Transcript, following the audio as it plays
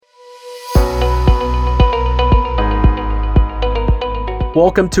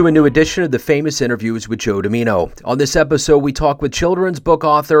Welcome to a new edition of the Famous Interviews with Joe Domino. On this episode, we talk with children's book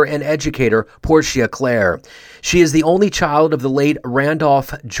author and educator Portia Clare. She is the only child of the late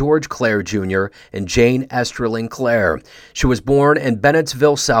Randolph George Clare Jr. and Jane Esterling Clare. She was born in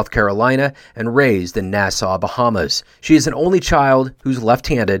Bennettsville, South Carolina, and raised in Nassau, Bahamas. She is an only child who's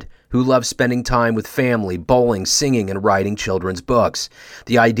left-handed, who loves spending time with family, bowling, singing, and writing children's books.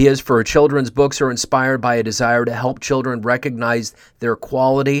 The ideas for her children's books are inspired by a desire to help children recognize their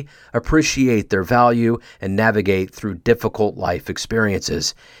quality, appreciate their value, and navigate through difficult life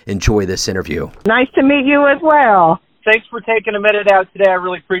experiences. Enjoy this interview. Nice to meet you as well. Thanks for taking a minute out today. I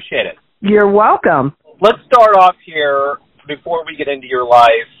really appreciate it. You're welcome. Let's start off here before we get into your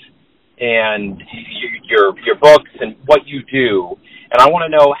life and your books and what you do. And I want to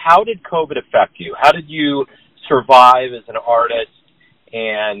know, how did COVID affect you? How did you survive as an artist?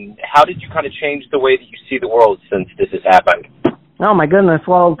 And how did you kind of change the way that you see the world since this has happened? Oh, my goodness.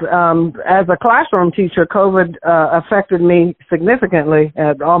 Well, as a classroom teacher, COVID affected me significantly,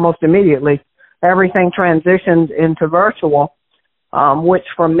 almost immediately. Everything transitioned into virtual, which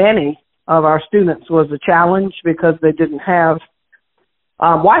for many of our students was a challenge because they didn't have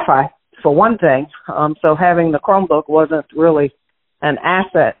Wi-Fi, for one thing. So having the Chromebook wasn't really an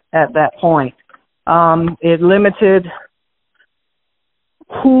asset at that point. It limited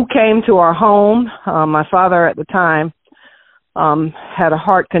who came to our home. My father at the time had a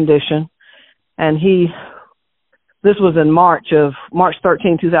heart condition, and this was in March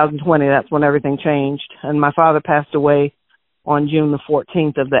 13, 2020. That's when everything changed. And my father passed away on June the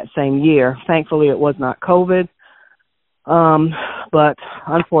 14th of that same year. Thankfully, it was not COVID. But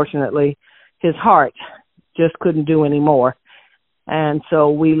unfortunately, his heart just couldn't do any more. And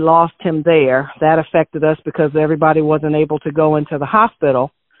so we lost him there. That affected us because everybody wasn't able to go into the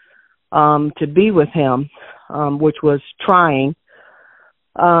hospital to be with him, which was trying.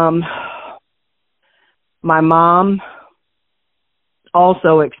 My mom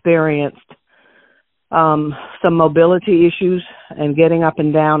also experienced some mobility issues, and getting up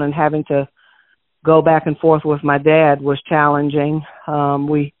and down and having to go back and forth with my dad was challenging.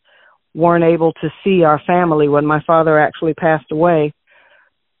 We weren't able to see our family when my father actually passed away.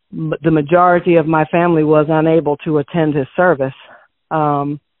 The majority of my family was unable to attend his service.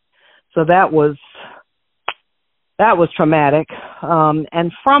 So that was traumatic.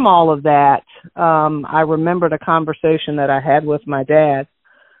 And from all of that, I remembered a conversation that I had with my dad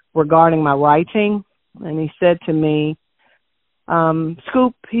regarding my writing. And he said to me,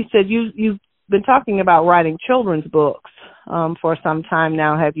 Scoop, he said, you've been talking about writing children's books for some time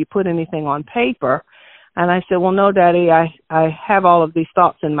now. Have you put anything on paper? And I said, well, no, Daddy, I have all of these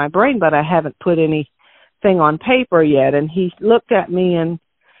thoughts in my brain, but I haven't put anything on paper yet. And he looked at me and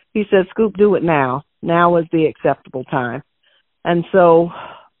he said, Scoop, do it now. Now is the acceptable time. And so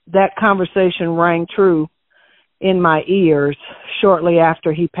that conversation rang true in my ears shortly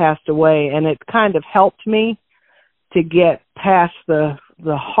after he passed away. And it kind of helped me to get past the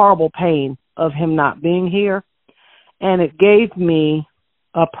horrible pain of him not being here. And it gave me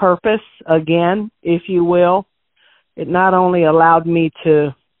a purpose again, if you will. It not only allowed me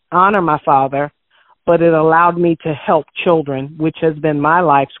to honor my father, but it allowed me to help children, which has been my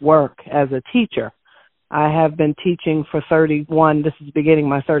life's work as a teacher. I have been teaching for 31, this is beginning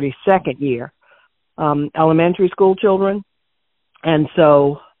my 32nd year, elementary school children. And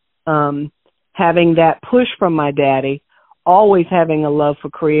so having that push from my daddy, always having a love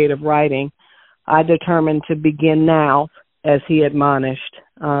for creative writing, I determined to begin now, as he admonished.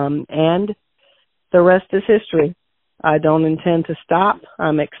 And the rest is history. I don't intend to stop.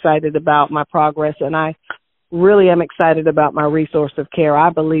 I'm excited about my progress, and I really am excited about my resource of care.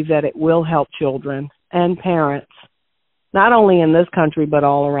 I believe that it will help children and parents, not only in this country, but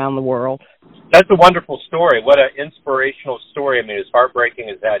all around the world. That's a wonderful story. What an inspirational story. I mean, as heartbreaking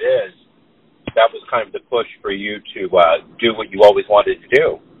as that is, that was kind of the push for you to do what you always wanted to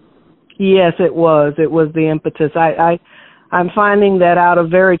do. Yes, it was. It was the impetus. I'm finding that out of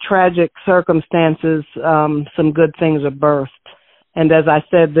very tragic circumstances, some good things are birthed. And as I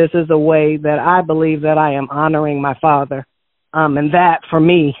said, this is a way that I believe that I am honoring my father. And that, for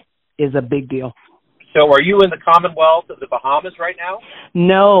me, is a big deal. So are you in the Commonwealth of the Bahamas right now?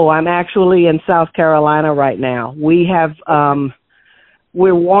 No, I'm actually in South Carolina right now.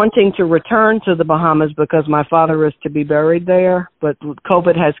 We're wanting to return to the Bahamas because my father is to be buried there, but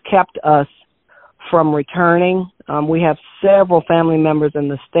COVID has kept us from returning. We have several family members in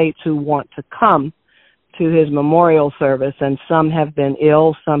the States who want to come to his memorial service, and some have been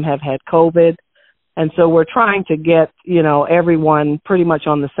ill, some have had COVID. And so we're trying to get, everyone pretty much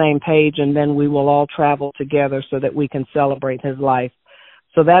on the same page, and then we will all travel together so that we can celebrate his life.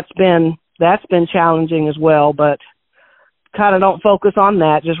 So that's been challenging as well, but kind of don't focus on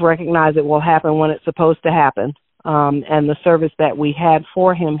that. Just recognize it will happen when it's supposed to happen. And the service that we had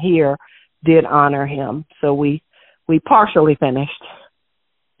for him here did honor him. So we partially finished,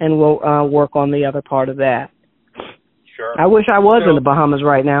 and we'll work on the other part of that. Sure. I wish I was in the Bahamas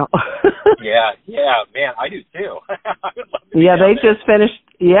right now. yeah, man, I do too. I would love to be yeah, they down there. just finished.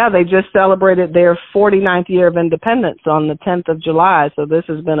 Yeah, they just celebrated their 49th year of independence on the 10th of July. So this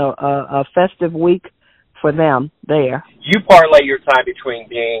has been a festive week for them there. You parlay your time between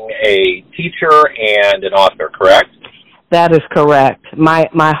being a teacher and an author, correct? That is correct.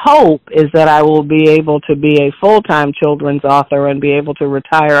 My hope is that I will be able to be a full-time children's author and be able to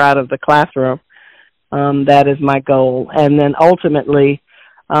retire out of the classroom. That is my goal. And then ultimately,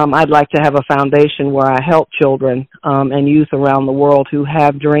 I'd like to have a foundation where I help children and youth around the world who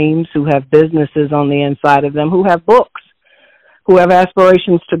have dreams, who have businesses on the inside of them, who have books, who have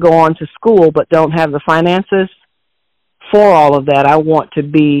aspirations to go on to school but don't have the finances. For all of that, I want to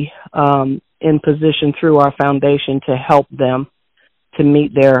be in position through our foundation to help them to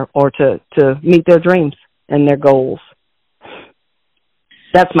meet their dreams and their goals.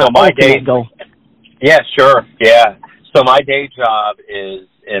 That's my ultimate goal. Yeah, sure. Yeah. So my day job is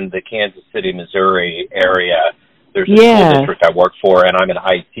in the Kansas City, Missouri area. There's a school district I work for, and I'm an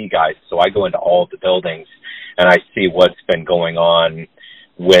IT guy, so I go into all of the buildings, and I see what's been going on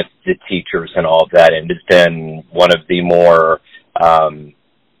with the teachers and all of that, and it's been one of the more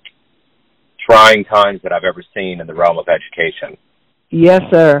trying times that I've ever seen in the realm of education. Yes,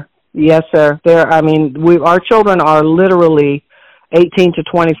 sir. Yes, sir. Our children are literally 18 to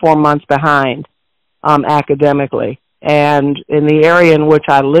 24 months behind academically. And in the area in which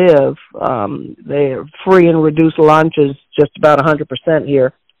I live, they're free and reduced lunch is just about 100%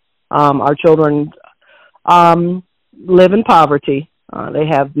 here. Our children live in poverty. They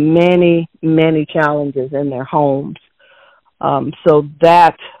have many, many challenges in their homes. So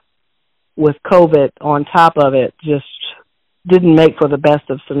that, with COVID on top of it, just didn't make for the best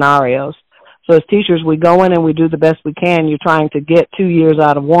of scenarios. So as teachers, we go in and we do the best we can. You're trying to get 2 years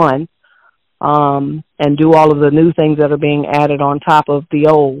out of one, and do all of the new things that are being added on top of the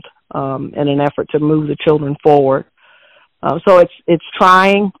old in an effort to move the children forward. So it's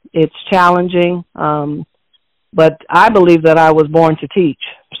trying, it's challenging, but I believe that I was born to teach.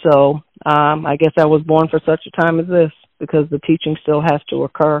 So I guess I was born for such a time as this, because the teaching still has to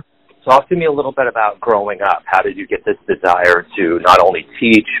occur. So talk to me a little bit about growing up. How did you get this desire to not only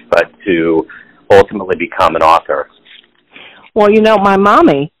teach, but to ultimately become an author? Well, my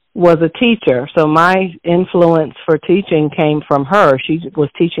mommy was a teacher, so my influence for teaching came from her. She was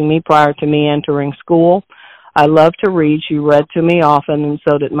teaching me prior to me entering school. I loved to read. She read to me often, and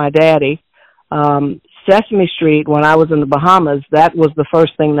so did my daddy. Sesame Street, when I was in the Bahamas, that was the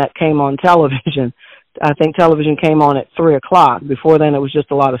first thing that came on television. I think television came on at 3 o'clock. Before then, it was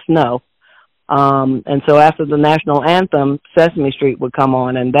just a lot of snow. And so after the national anthem, Sesame Street would come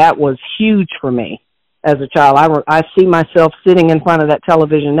on, and that was huge for me as a child. I see myself sitting in front of that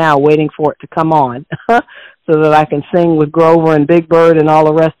television now waiting for it to come on so that I can sing with Grover and Big Bird and all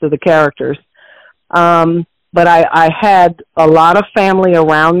the rest of the characters. But I had a lot of family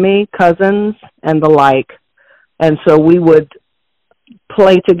around me, cousins and the like, and so we would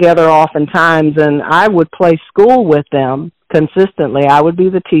play together oftentimes, and I would play school with them consistently. I would be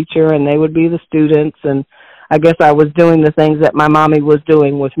the teacher, and they would be the students, and I guess I was doing the things that my mommy was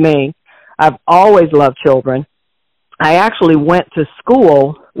doing with me. I've always loved children. I actually went to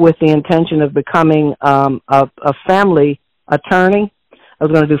school with the intention of becoming a family attorney. I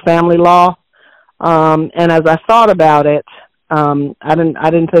was going to do family law. And as I thought about it, I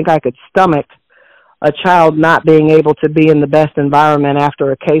didn't think I could stomach a child not being able to be in the best environment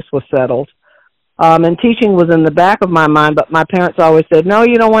after a case was settled. And teaching was in the back of my mind, but my parents always said, "No,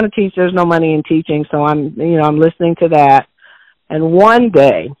 you don't want to teach. There's no money in teaching." So I'm listening to that. And one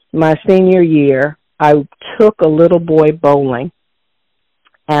day, my senior year, I took a little boy bowling,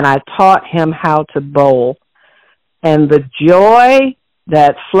 and I taught him how to bowl. And the joy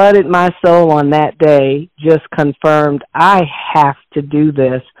that flooded my soul on that day just confirmed I have to do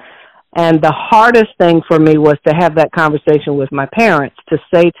this. And the hardest thing for me was to have that conversation with my parents, to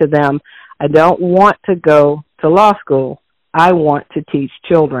say to them, I don't want to go to law school. I want to teach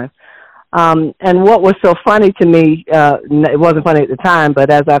children. And what was so funny to me, it wasn't funny at the time, but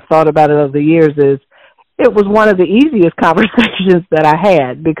as I've thought about it over the years, is it was one of the easiest conversations that I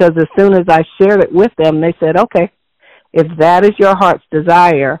had, because as soon as I shared it with them, they said, okay, if that is your heart's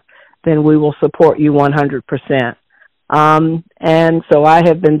desire, then we will support you 100%. And so I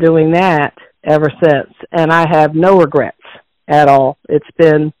have been doing that ever since, and I have no regrets. at all. It's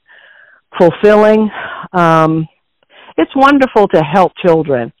been fulfilling. It's wonderful to help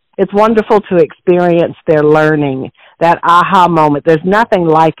children. It's wonderful to experience their learning, that aha moment. There's nothing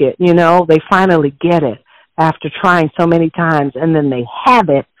like it, you know. They finally get it after trying so many times, and then they have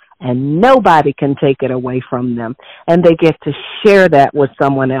it, and nobody can take it away from them. And they get to share that with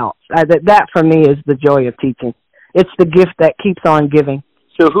someone else. That, for me, is the joy of teaching. It's the gift that keeps on giving.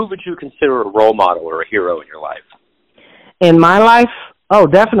 So who would you consider a role model or a hero in your life? In my life,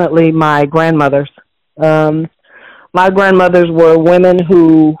 definitely my grandmothers. My grandmothers were women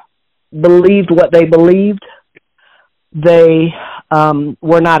who believed what they believed. They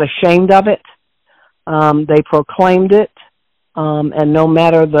were not ashamed of it. They proclaimed it. And no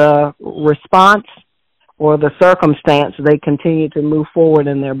matter the response or the circumstance, they continued to move forward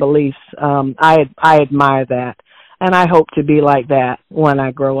in their beliefs. I admire that. And I hope to be like that when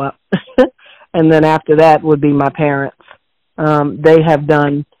I grow up. And then after that would be my parents. They have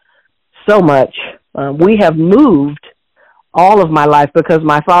done so much. We have moved all of my life because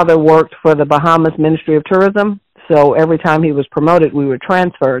my father worked for the Bahamas Ministry of Tourism. So every time he was promoted, we were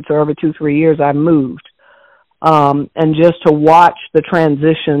transferred. So every 2-3 years, I moved. And just to watch the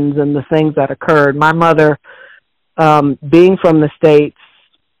transitions and the things that occurred. My mother, being from the States,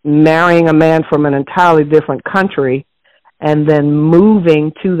 marrying a man from an entirely different country, and then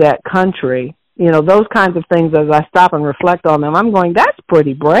moving to that country, you know, those kinds of things, as I stop and reflect on them, I'm going, that's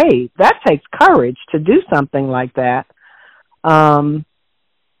pretty brave. That takes courage to do something like that. And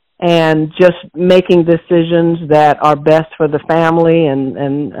just making decisions that are best for the family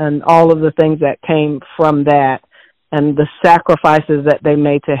and all of the things that came from that, and the sacrifices that they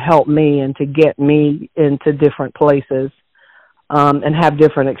made to help me and to get me into different places, and have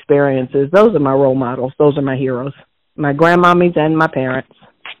different experiences. Those are my role models. Those are my heroes, my grandmommies and my parents.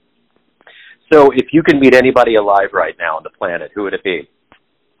 So if you can meet anybody alive right now on the planet, who would it be?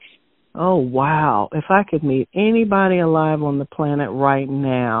 Oh, wow. If I could meet anybody alive on the planet right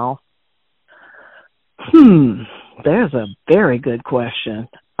now, there's a very good question.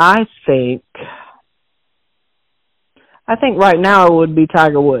 I think right now it would be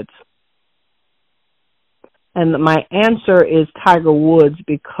Tiger Woods. And my answer is Tiger Woods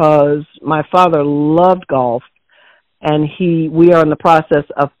because my father loved golf, and we are in the process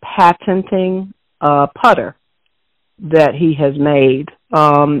of patenting a putter that he has made,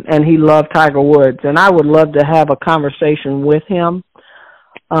 and he loved Tiger Woods. And I would love to have a conversation with him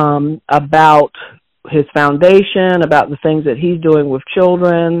about his foundation, about the things that he's doing with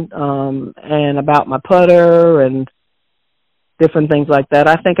children, and about my putter and different things like that.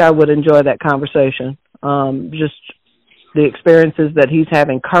 I think I would enjoy that conversation. Just the experiences that he's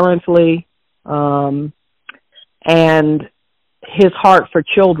having currently, and his heart for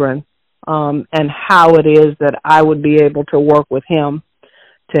children, and how it is that I would be able to work with him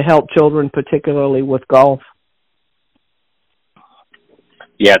to help children, particularly with golf.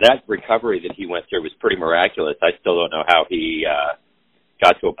 Yeah, that recovery that he went through was pretty miraculous. I still don't know how he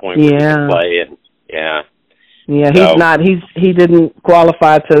got to a point where he could play. And he didn't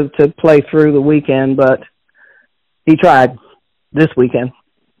qualify to play through the weekend, but he tried this weekend.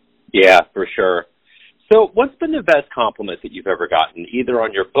 Yeah, for sure. So what's been the best compliment that you've ever gotten, either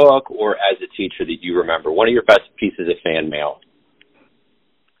on your book or as a teacher that you remember? One of your best pieces of fan mail?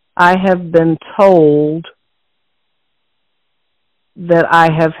 I have been told that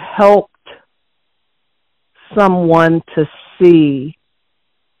I have helped someone to see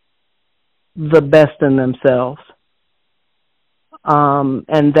the best in themselves.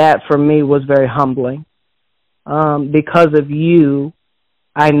 And that for me was very humbling. Because of you,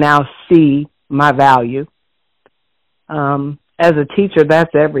 I now see my value. As a teacher,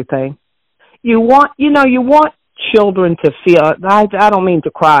 that's everything. You want children to feel, I don't mean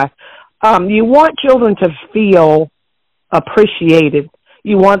to cry. You want children to feel appreciated.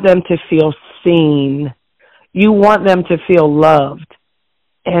 You want them to feel seen. You want them to feel loved.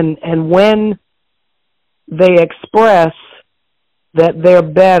 And when they express that they're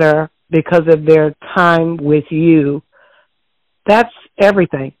better because of their time with you, that's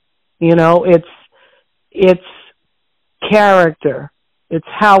everything. You know, it's character. It's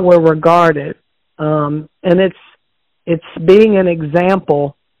how we're regarded. And it's being an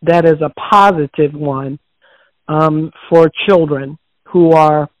example that is a positive one for children who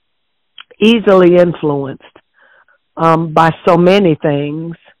are easily influenced by so many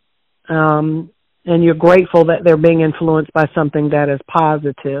things. And you're grateful that they're being influenced by something that is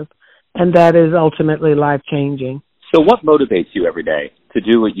positive and that is ultimately life-changing. So what motivates you every day to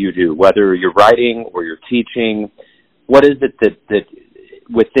do what you do, whether you're writing or you're teaching? What is it that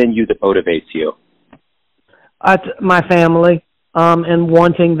within you that motivates you? My family, and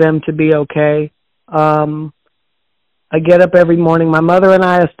wanting them to be okay. I get up every morning. My mother and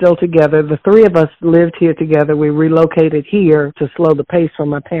I are still together. The three of us lived here together. We relocated here to slow the pace for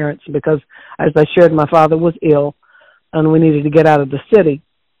my parents because, as I shared, my father was ill and we needed to get out of the city.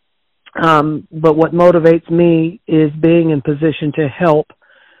 But what motivates me is being in position to help,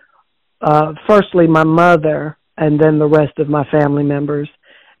 firstly, my mother and then the rest of my family members,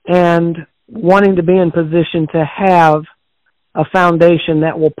 and wanting to be in position to have a foundation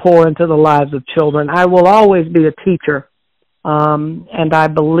that will pour into the lives of children. I will always be a teacher, and I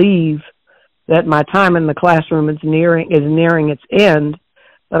believe that my time in the classroom is nearing its end,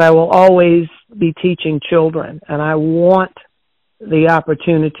 but I will always be teaching children, and I want the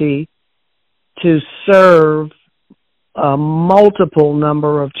opportunity to serve a multiple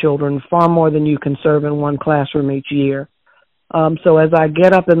number of children, far more than you can serve in one classroom each year. So as I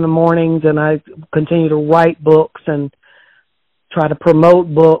get up in the mornings and I continue to write books and try to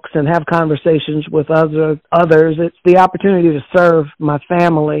promote books and have conversations with others, it's the opportunity to serve my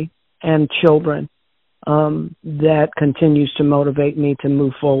family and children that continues to motivate me to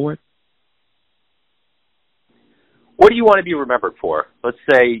move forward. What do you want to be remembered for? Let's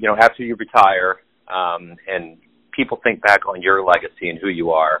say, after you retire and people think back on your legacy and who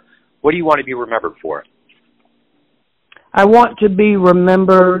you are, what do you want to be remembered for? I want to be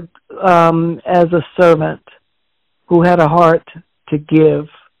remembered as a servant who had a heart to give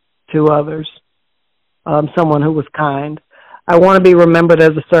to others, someone who was kind. I want to be remembered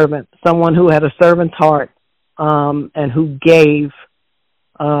as a servant, someone who had a servant's heart and who gave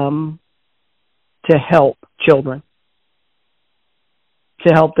to help children,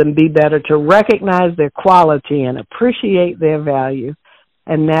 to help them be better, to recognize their quality and appreciate their value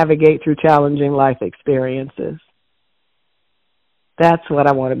and navigate through challenging life experiences. That's what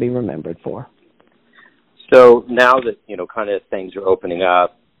I want to be remembered for. So now that, kind of things are opening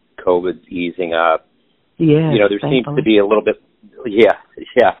up, COVID's easing up, there seems to be a little bit,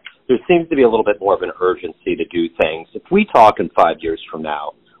 there seems to be a little bit more of an urgency to do things. If we talk in 5 years from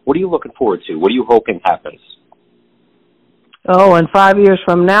now, what are you looking forward to? What are you hoping happens? Oh, and 5 years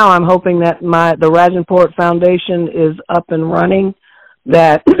from now, I'm hoping that the Rajanport Foundation is up and running,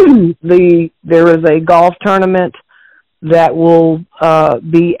 that there is a golf tournament that will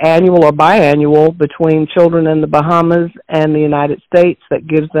be annual or biannual between children in the Bahamas and the United States that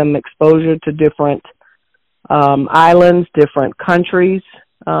gives them exposure to different islands, different countries,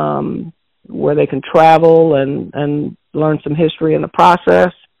 where they can travel and learn some history in the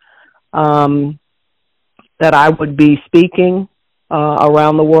process. That I would be speaking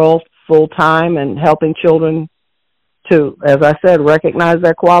around the world full time and helping children to, as I said, recognize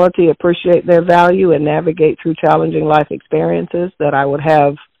their quality, appreciate their value, and navigate through challenging life experiences. That I would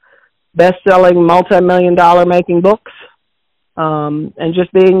have best-selling, multi-million-dollar making books, and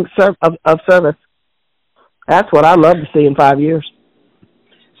just being of service. That's what I'd love to see in 5 years.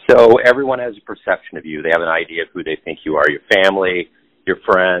 So everyone has a perception of you. They have an idea of who they think you are, your family, your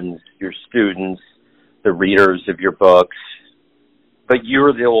friends, your students, the readers of your books, but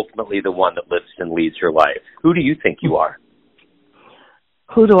you're ultimately the one that lives and leads your life. Who do you think you are?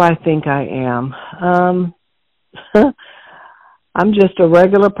 Who do I think I am? I'm just a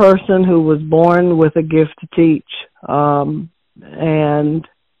regular person who was born with a gift to teach, and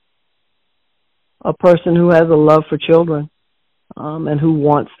a person who has a love for children, and who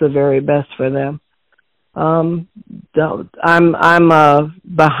wants the very best for them. I'm a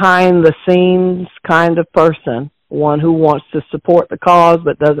behind-the-scenes kind of person, one who wants to support the cause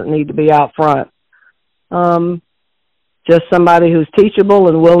but doesn't need to be out front. Just somebody who's teachable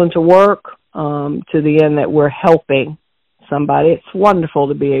and willing to work to the end that we're helping somebody. It's wonderful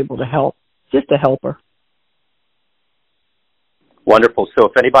to be able to help, just a helper. Wonderful. So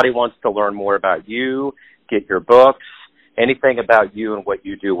if anybody wants to learn more about you, get your books, anything about you and what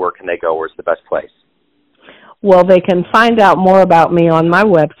you do, where can they go? Where's the best place? Well, they can find out more about me on my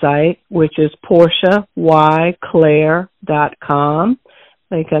website, which is PortiaYClare.com.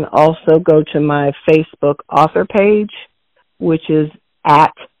 They can also go to my Facebook author page, which is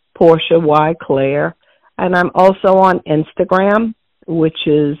at Portia Y. Clare. And I'm also on Instagram, which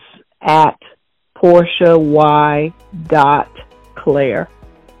is at PortiaY.Clare.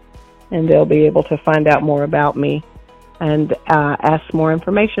 And they'll be able to find out more about me and ask more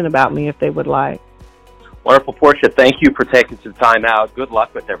information about me if they would like. Wonderful, Portia. Thank you for taking some time out. Good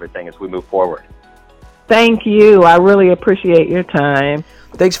luck with everything as we move forward. Thank you. I really appreciate your time.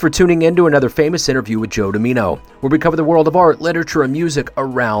 Thanks for tuning in to another famous interview with Joe Dimino, where we cover the world of art, literature, and music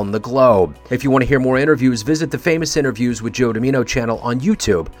around the globe. If you want to hear more interviews, visit the Famous Interviews with Joe Dimino channel on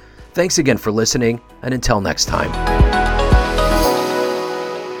YouTube. Thanks again for listening, and until next time.